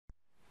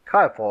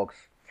Hi folks,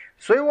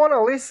 so you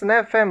wanna listen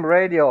FM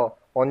radio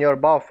on your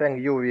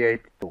Baofeng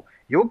UV-82?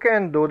 You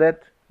can do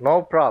that,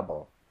 no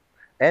problem.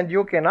 And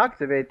you can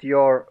activate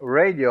your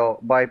radio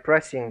by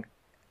pressing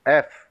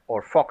F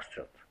or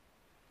Foxtrot.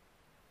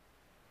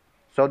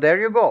 So there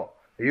you go,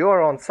 you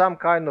are on some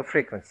kind of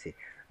frequency.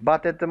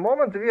 But at the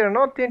moment we are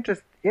not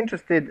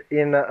interested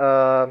in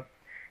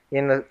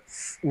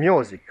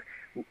music.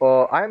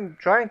 I'm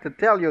trying to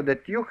tell you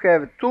that you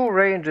have two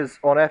ranges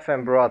on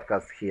FM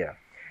broadcast here.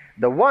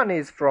 The one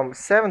is from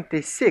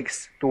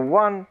 76 to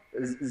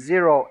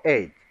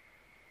 108.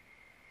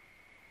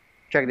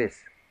 Check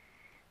this.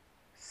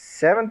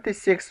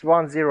 76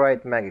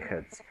 108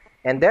 megahertz.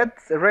 And that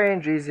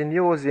range is in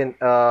use in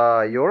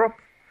Europe.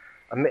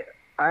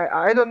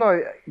 I don't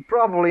know,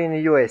 probably in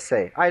the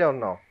USA. I don't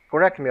know.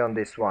 Correct me on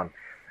this one.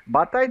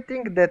 But I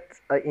think that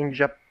in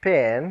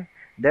Japan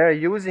they're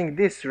using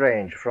this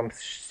range from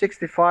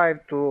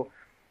 65 to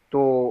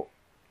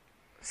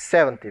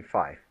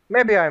 75.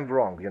 Maybe I'm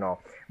wrong,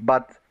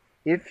 but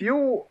if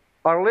you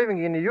are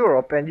living in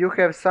Europe and you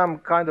have some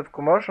kind of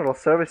commercial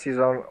services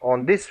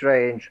on this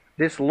range,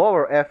 this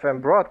lower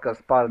FM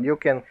broadcast part, you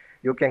can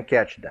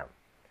catch them.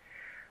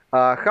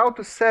 How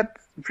to set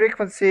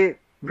frequency?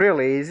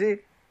 Really easy.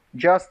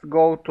 Just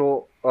go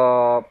to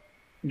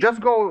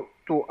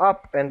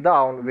up and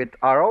down with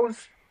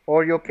arrows,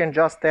 or you can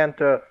just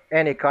enter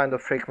any kind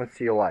of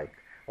frequency you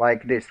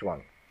like this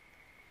one.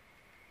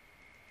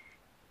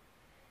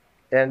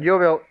 And you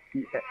will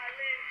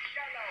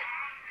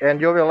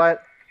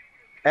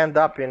end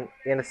up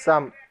in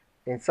some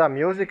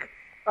music.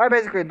 I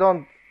basically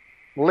don't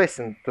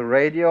listen to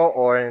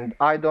radio and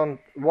I don't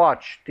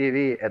watch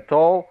TV at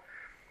all,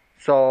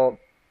 so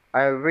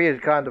I'm a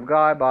weird kind of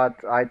guy,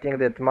 but I think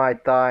that my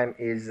time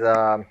is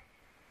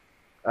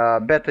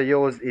better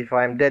used if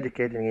I'm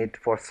dedicating it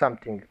for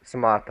something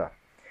smarter.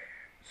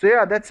 So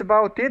yeah, that's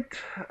about it.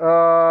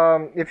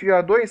 If you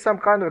are doing some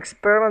kind of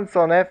experiments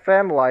on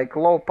FM, like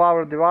low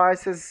power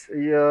devices,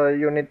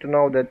 you need to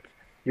know that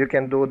you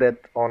can do that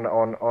on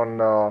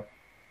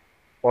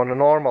a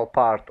normal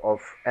part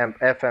of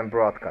FM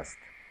broadcast.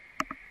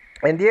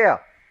 And yeah,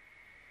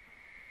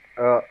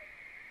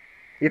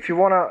 if you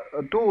wanna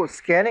do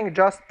scanning,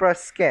 just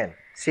press scan.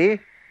 See,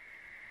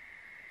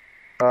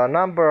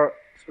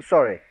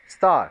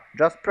 star.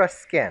 Just press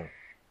scan.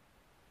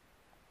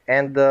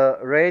 And the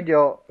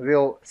radio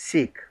will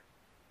seek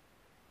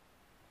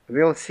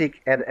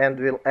and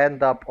will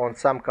end up on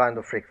some kind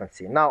of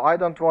frequency. Now I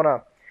don't want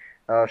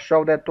to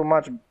show that too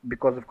much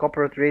because of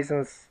copyright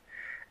reasons.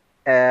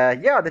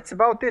 Yeah, that's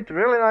about it.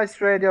 Really nice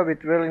radio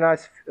with really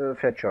nice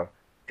future.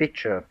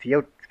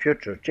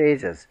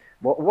 Jesus,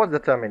 what's the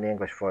term in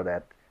English for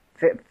that?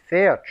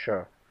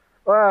 Future.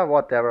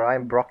 Whatever,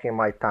 I'm blocking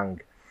my tongue.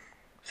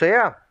 So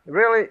yeah,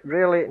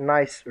 really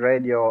nice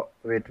radio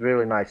with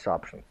really nice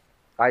options.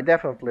 I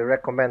definitely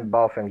recommend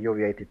Baofeng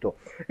UV-82.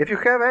 If you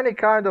have any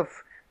kind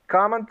of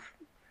comment,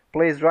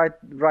 please write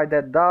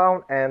that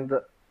down, and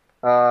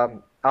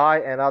I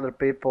and other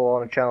people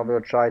on the channel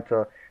will try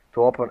to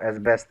open as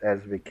best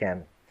as we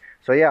can.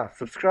 So yeah,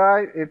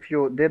 subscribe if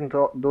you didn't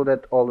do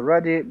that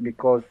already,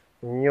 because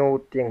new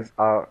things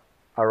are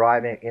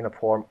arriving in the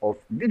form of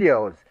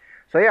videos.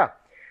 So yeah,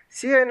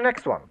 see you in the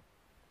next one.